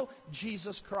follow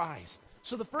Jesus Christ.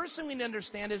 So the first thing we need to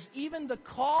understand is even the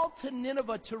call to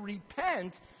Nineveh to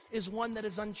repent is one that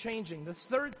is unchanging. The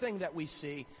third thing that we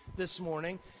see this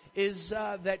morning is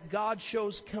that God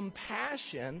shows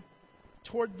compassion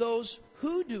toward those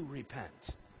who do repent.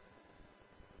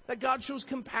 That God shows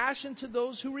compassion to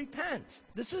those who repent.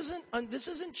 This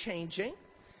isn't changing.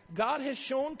 God has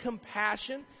shown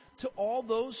compassion to all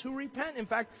those who repent. In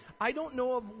fact, I don't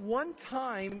know of one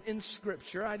time in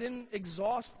Scripture, I didn't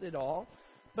exhaust it all,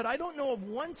 but I don't know of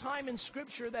one time in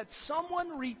Scripture that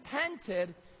someone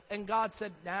repented and God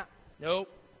said, nah, nope,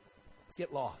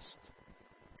 get lost.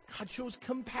 God shows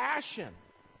compassion.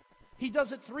 He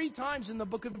does it 3 times in the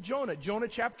book of Jonah. Jonah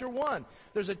chapter 1.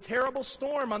 There's a terrible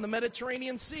storm on the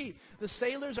Mediterranean Sea. The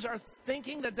sailors are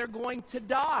thinking that they're going to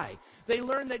die. They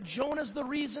learn that Jonah's the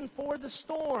reason for the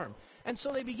storm. And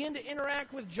so they begin to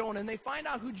interact with Jonah, and they find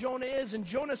out who Jonah is. And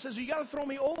Jonah says, you got to throw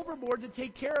me overboard to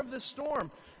take care of this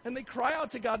storm. And they cry out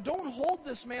to God, don't hold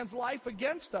this man's life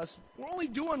against us. We're only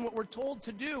doing what we're told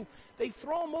to do. They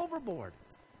throw him overboard.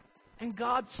 And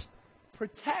God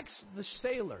protects the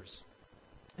sailors.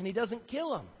 And he doesn't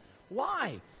kill them.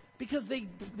 Why? Because they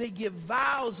give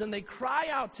vows and they cry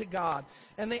out to God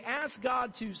and they ask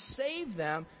God to save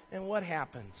them. And what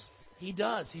happens? He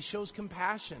does. He shows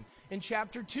compassion. In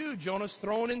chapter 2, Jonah's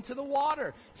thrown into the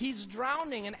water. He's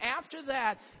drowning. And after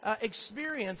that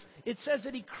experience, it says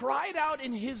that he cried out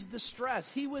in his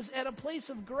distress. He was at a place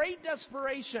of great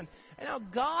desperation. And now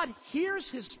God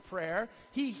hears his prayer.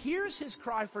 He hears his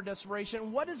cry for desperation.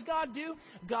 And what does God do?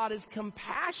 God is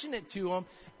compassionate to him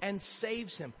and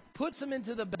saves him. Puts him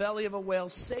into the belly of a whale,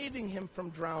 saving him from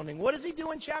drowning. What does he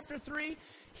do in chapter 3?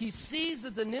 He sees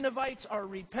that the Ninevites are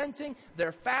repenting,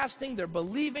 they're fasting, they're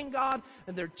believing God,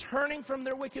 and they're turning from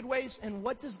their wicked ways. And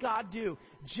what does God do?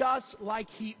 Just like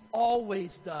he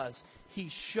always does, he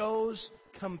shows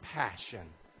compassion.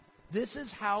 This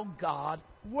is how God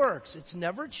works. It's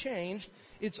never changed.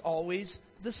 It's always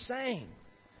the same.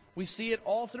 We see it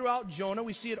all throughout Jonah.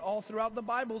 We see it all throughout the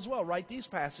Bible as well. Write these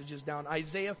passages down.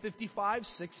 Isaiah 55,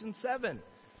 6 and 7.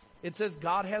 It says,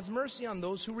 God has mercy on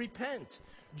those who repent.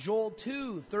 Joel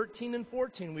 2, 13 and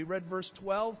 14. We read verse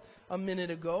 12 a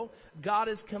minute ago. God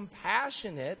is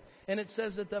compassionate. And it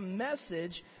says that the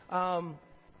message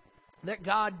that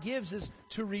God gives is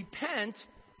to repent,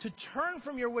 to turn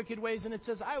from your wicked ways. And it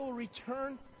says, I will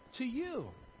return to you.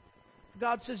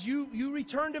 God says, you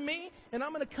return to me, and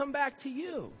I'm going to come back to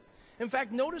you. In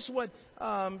fact, notice what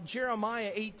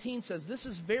Jeremiah 18 says. This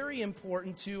is very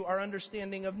important to our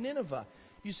understanding of Nineveh.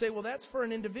 You say, well, that's for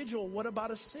an individual. What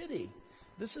about a city?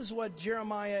 This is what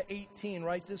Jeremiah 18,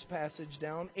 write this passage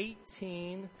down,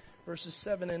 18 verses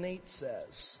 7 and 8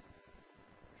 says.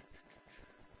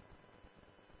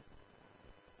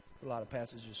 A lot of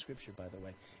passages of Scripture, by the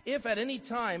way. If at any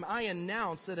time I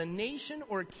announce that a nation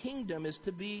or kingdom is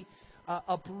to be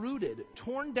uprooted,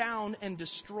 torn down, and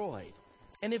destroyed,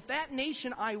 and if that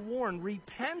nation I warn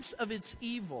repents of its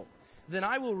evil, then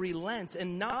I will relent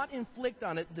and not inflict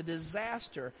on it the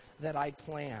disaster that I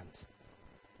planned.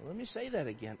 Well, let me say that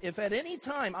again. If at any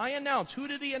time I announce, who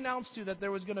did he announce to that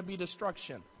there was going to be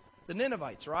destruction? The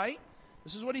Ninevites, right?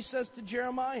 This is what he says to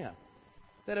Jeremiah.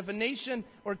 That if a nation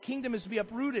or kingdom is to be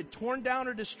uprooted, torn down,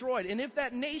 or destroyed, and if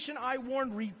that nation I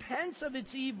warn repents of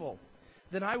its evil,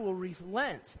 then I will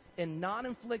relent and not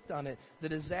inflict on it the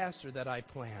disaster that I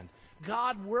planned.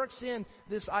 God works in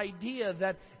this idea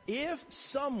that if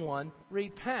someone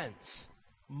repents,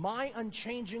 my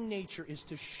unchanging nature is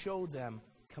to show them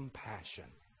compassion.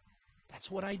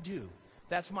 That's what I do.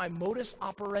 That's my modus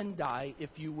operandi,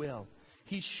 if you will.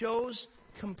 He shows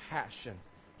compassion.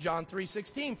 John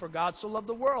 3:16, for God so loved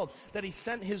the world that he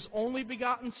sent his only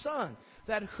begotten Son,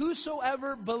 that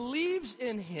whosoever believes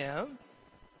in him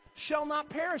shall not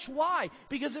perish. Why?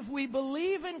 Because if we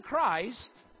believe in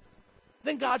Christ,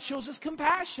 then God shows us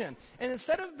compassion. And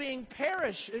instead of being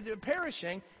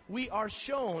perishing, we are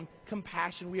shown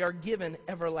compassion. We are given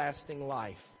everlasting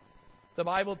life. The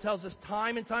Bible tells us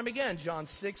time and time again. John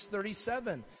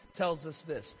 6:37 tells us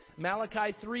this.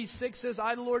 Malachi 3:6 says,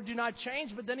 I, the Lord, do not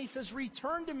change. But then he says,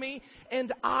 return to me,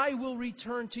 and I will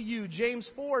return to you.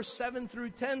 James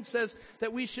 4:7-10 says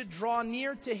that we should draw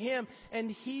near to him,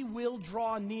 and he will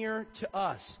draw near to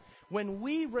us. When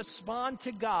we respond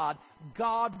to God,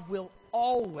 God will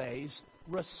always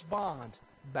respond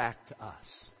back to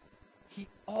us. He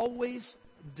always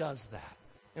does that.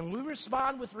 And when we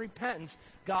respond with repentance,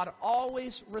 God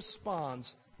always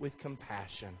responds with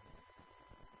compassion.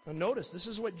 Now notice, this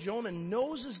is what Jonah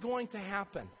knows is going to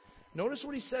happen. Notice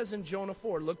what he says in Jonah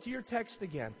 4. Look to your text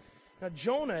again. Now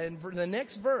Jonah, in the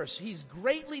next verse, he's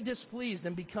greatly displeased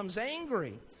and becomes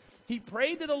angry. He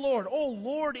prayed to the Lord, oh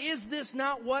Lord, is this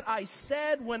not what I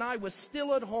said when I was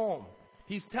still at home?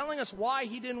 He's telling us why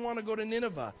he didn't want to go to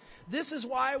Nineveh. This is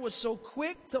why I was so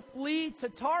quick to flee to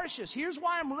Tarshish. Here's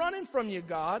why I'm running from you,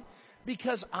 God.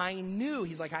 Because I knew,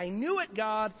 he's like, I knew it,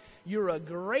 God. You're a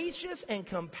gracious and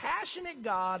compassionate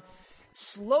God,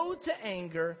 slow to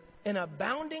anger and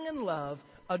abounding in love,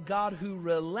 a God who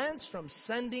relents from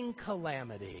sending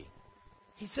calamity.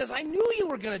 He says, I knew you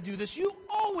were going to do this. You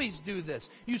always do this.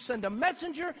 You send a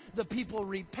messenger, the people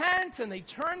repent, and they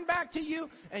turn back to you,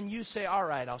 and you say, all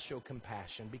right, I'll show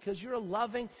compassion, because you're a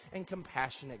loving and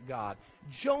compassionate God.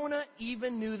 Jonah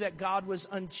even knew that God was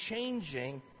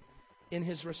unchanging in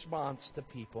his response to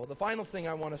people. The final thing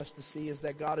I want us to see is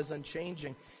that God is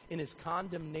unchanging in his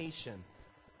condemnation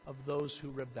of those who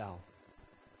rebel.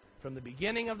 From the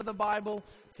beginning of the Bible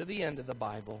to the end of the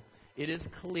Bible, it is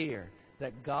clear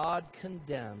that God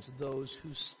condemns those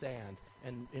who stand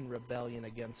in rebellion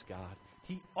against God.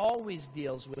 He always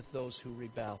deals with those who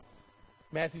rebel.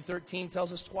 Matthew 13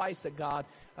 tells us twice that God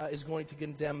is going to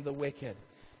condemn the wicked.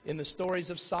 In the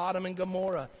stories of Sodom and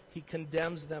Gomorrah, he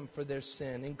condemns them for their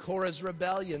sin. In Korah's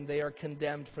rebellion, they are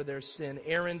condemned for their sin.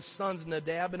 Aaron's sons,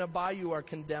 Nadab and Abihu, are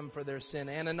condemned for their sin.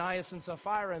 Ananias and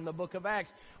Sapphira in the book of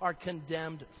Acts are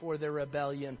condemned for their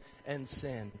rebellion and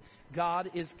sin. God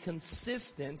is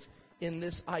consistent in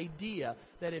this idea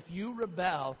that if you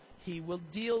rebel, he will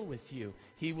deal with you.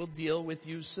 He will deal with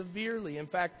you severely. In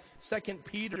fact, 2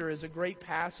 Peter is a great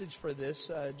passage for this.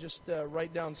 Just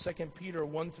write down 2 Peter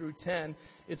 1-10.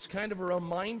 It's kind of a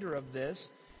reminder of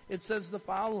this. It says the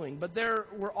following, but there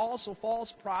were also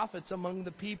false prophets among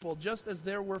the people, just as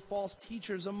there were false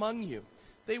teachers among you.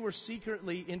 They were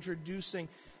secretly introducing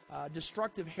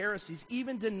destructive heresies,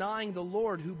 even denying the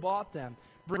Lord who bought them,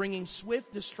 bringing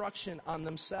swift destruction on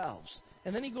themselves.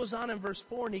 And then he goes on in verse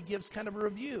 4 and he gives kind of a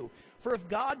review. For if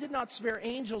God did not spare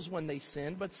angels when they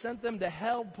sinned, but sent them to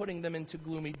hell, putting them into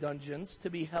gloomy dungeons to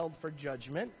be held for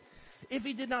judgment, if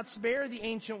he did not spare the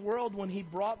ancient world when he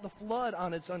brought the flood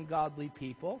on its ungodly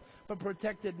people, but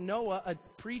protected Noah, a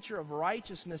preacher of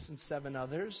righteousness, and 7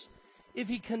 others, if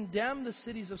he condemned the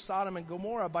cities of Sodom and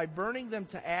Gomorrah by burning them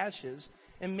to ashes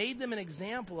and made them an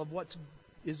example of what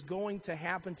is going to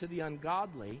happen to the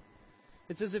ungodly,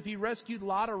 it says, if he rescued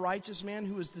Lot, a righteous man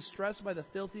who was distressed by the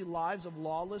filthy lives of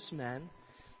lawless men,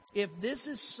 if this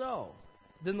is so,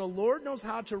 then the Lord knows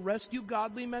how to rescue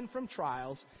godly men from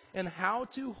trials and how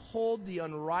to hold the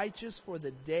unrighteous for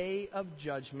the day of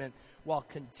judgment while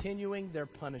continuing their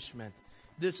punishment.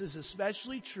 This is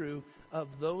especially true of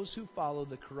those who follow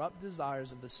the corrupt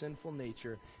desires of the sinful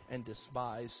nature and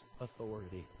despise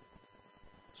authority.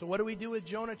 So what do we do with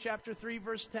Jonah chapter 3,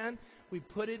 verse 10? We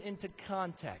put it into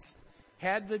context.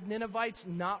 Had the Ninevites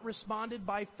not responded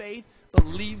by faith,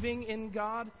 believing in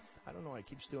God, I don't know why it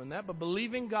keeps doing that, but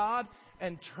believing God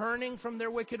and turning from their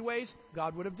wicked ways,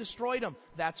 God would have destroyed them.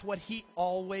 That's what he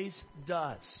always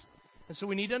does. And so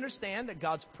we need to understand that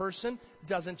God's person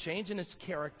doesn't change in his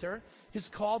character. His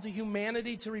call to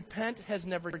humanity to repent has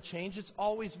never changed. It's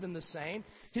always been the same.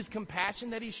 His compassion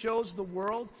that he shows the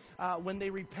world when they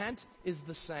repent is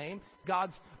the same.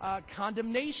 God's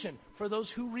condemnation for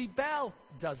those who rebel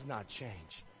does not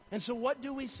change. And so what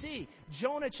do we see?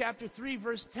 Jonah chapter 3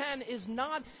 verse 10 is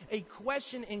not a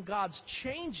question in God's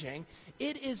changing.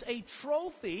 It is a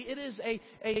trophy. It is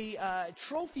a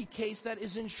trophy case that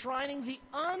is enshrining the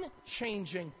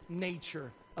unchanging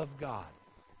nature of God.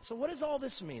 So what does all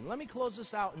this mean? Let me close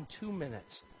this out in 2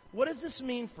 minutes. What does this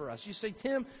mean for us? You say,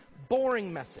 Tim,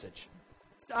 boring message.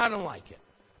 I don't like it.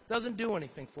 Doesn't do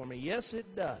anything for me. Yes,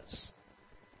 it does.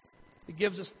 It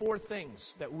gives us 4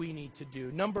 things that we need to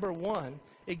do. Number 1,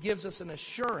 it gives us an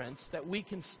assurance that we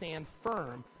can stand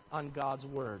firm on God's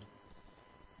word.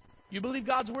 You believe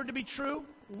God's word to be true?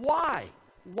 Why?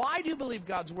 Why do you believe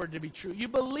God's word to be true? You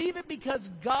believe it because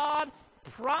God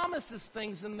promises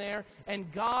things in there,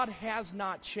 and God has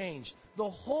not changed. The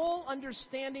whole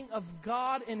understanding of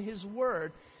God and his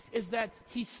word is that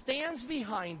he stands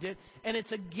behind it, and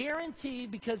it's a guarantee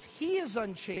because he is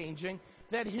unchanging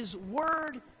that his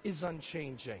word is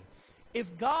unchanging.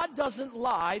 If God doesn't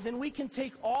lie, then we can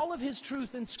take all of his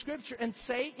truth in Scripture and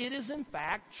say it is in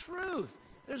fact truth.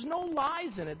 There's no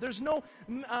lies in it. There's no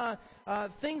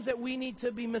things that we need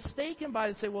to be mistaken by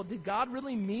and say, well, did God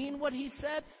really mean what he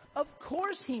said? Of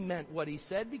course he meant what he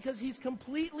said because he's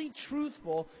completely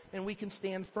truthful and we can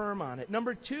stand firm on it.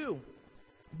 Number two,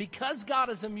 because God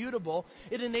is immutable,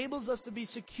 it enables us to be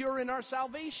secure in our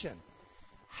salvation.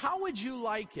 How would you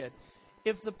like it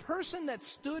if the person that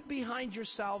stood behind your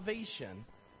salvation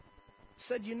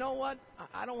said, you know what,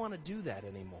 I don't want to do that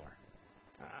anymore.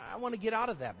 I want to get out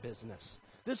of that business.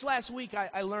 This last week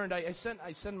I learned, I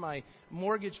send my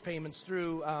mortgage payments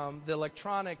through the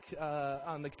electronic,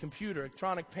 on the computer,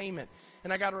 electronic payment.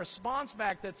 And I got a response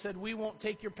back that said, we won't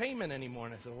take your payment anymore.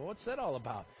 And I said, well, what's that all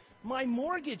about? My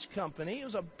mortgage company, it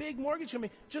was a big mortgage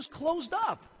company, just closed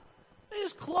up. They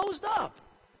just closed up.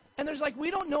 And there's like, we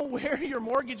don't know where your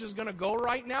mortgage is going to go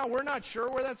right now. We're not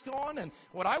sure where that's going. And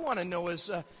what I want to know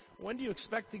is, when do you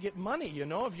expect to get money? You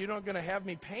know, if you're not going to have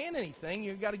me paying anything,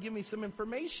 you've got to give me some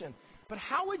information. But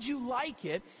how would you like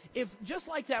it if, just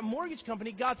like that mortgage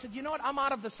company, God said, you know what, I'm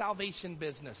out of the salvation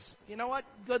business. You know what,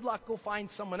 good luck, go find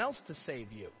someone else to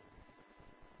save you.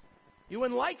 You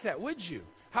wouldn't like that, would you?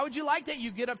 How would you like that?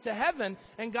 You get up to heaven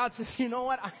and God says, you know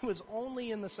what, I was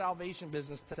only in the salvation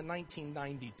business to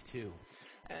 1992.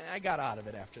 I got out of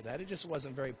it after that. It just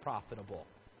wasn't very profitable.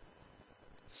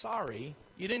 Sorry,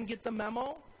 you didn't get the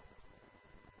memo?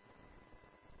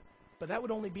 But that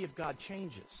would only be if God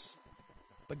changes.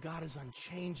 But God is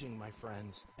unchanging, my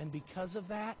friends. And because of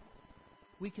that,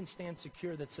 we can stand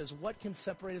secure that says, what can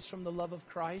separate us from the love of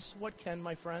Christ? What can,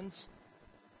 my friends?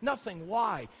 Nothing.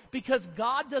 Why? Because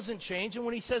God doesn't change. And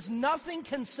when he says nothing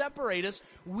can separate us,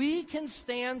 we can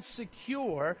stand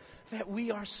secure that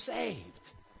we are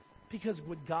saved. Because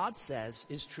what God says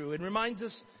is true. It reminds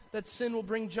us that sin will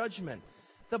bring judgment.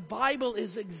 The Bible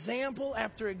is example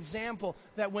after example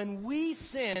that when we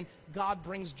sin, God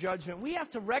brings judgment. We have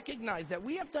to recognize that.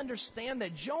 We have to understand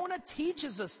that. Jonah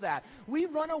teaches us that. We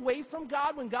run away from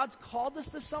God when God's called us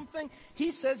to something.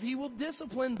 He says he will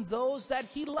discipline those that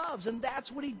he loves. And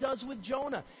that's what he does with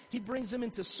Jonah. He brings him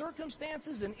into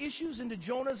circumstances and issues into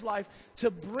Jonah's life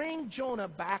to bring Jonah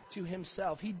back to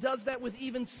himself. He does that with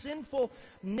even sinful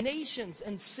nations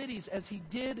and cities as he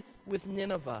did with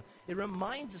Nineveh. It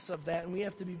reminds us of that, and we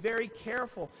have to be very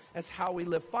careful as how we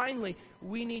live. Finally,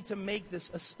 we need to make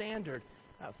this a standard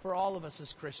for all of us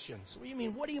as Christians. What do you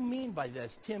mean? What do you mean by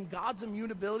this, Tim? God's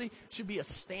immutability should be a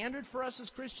standard for us as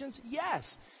Christians?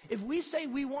 Yes. If we say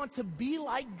we want to be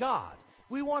like God,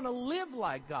 we want to live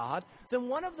like God, then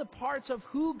one of the parts of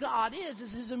who God is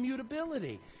his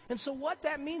immutability. And so what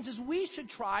that means is we should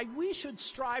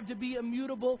strive to be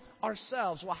immutable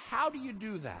ourselves. Well, how do you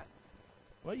do that?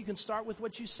 Well, you can start with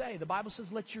what you say. The Bible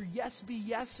says, let your yes be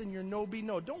yes and your no be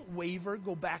no. Don't waver,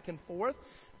 go back and forth.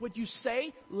 What you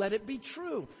say, let it be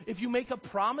true. If you make a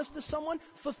promise to someone,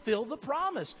 fulfill the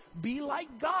promise. Be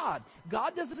like God.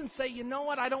 God doesn't say, you know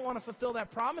what, I don't want to fulfill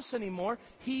that promise anymore.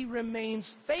 He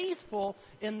remains faithful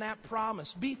in that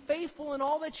promise. Be faithful in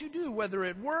all that you do, whether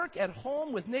at work, at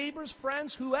home, with neighbors,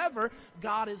 friends, whoever.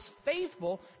 God is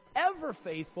faithful. Ever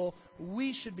faithful,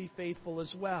 we should be faithful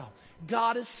as well.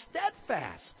 God is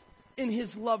steadfast in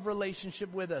his love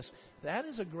relationship with us. That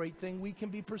is a great thing we can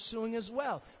be pursuing as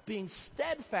well. Being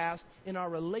steadfast in our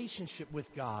relationship with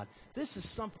God. This is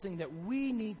something that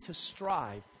we need to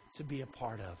strive to be a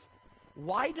part of.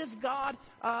 Why does God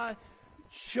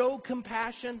show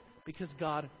compassion? Because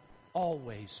God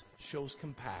always shows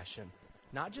compassion.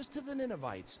 Not just to the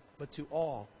Ninevites, but to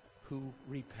all who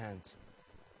repent.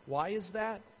 Why is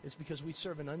that? It's because we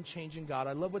serve an unchanging God.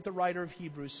 I love what the writer of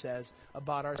Hebrews says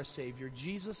about our Savior.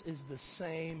 Jesus is the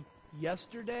same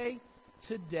yesterday,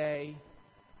 today,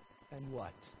 and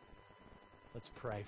what? Let's pray.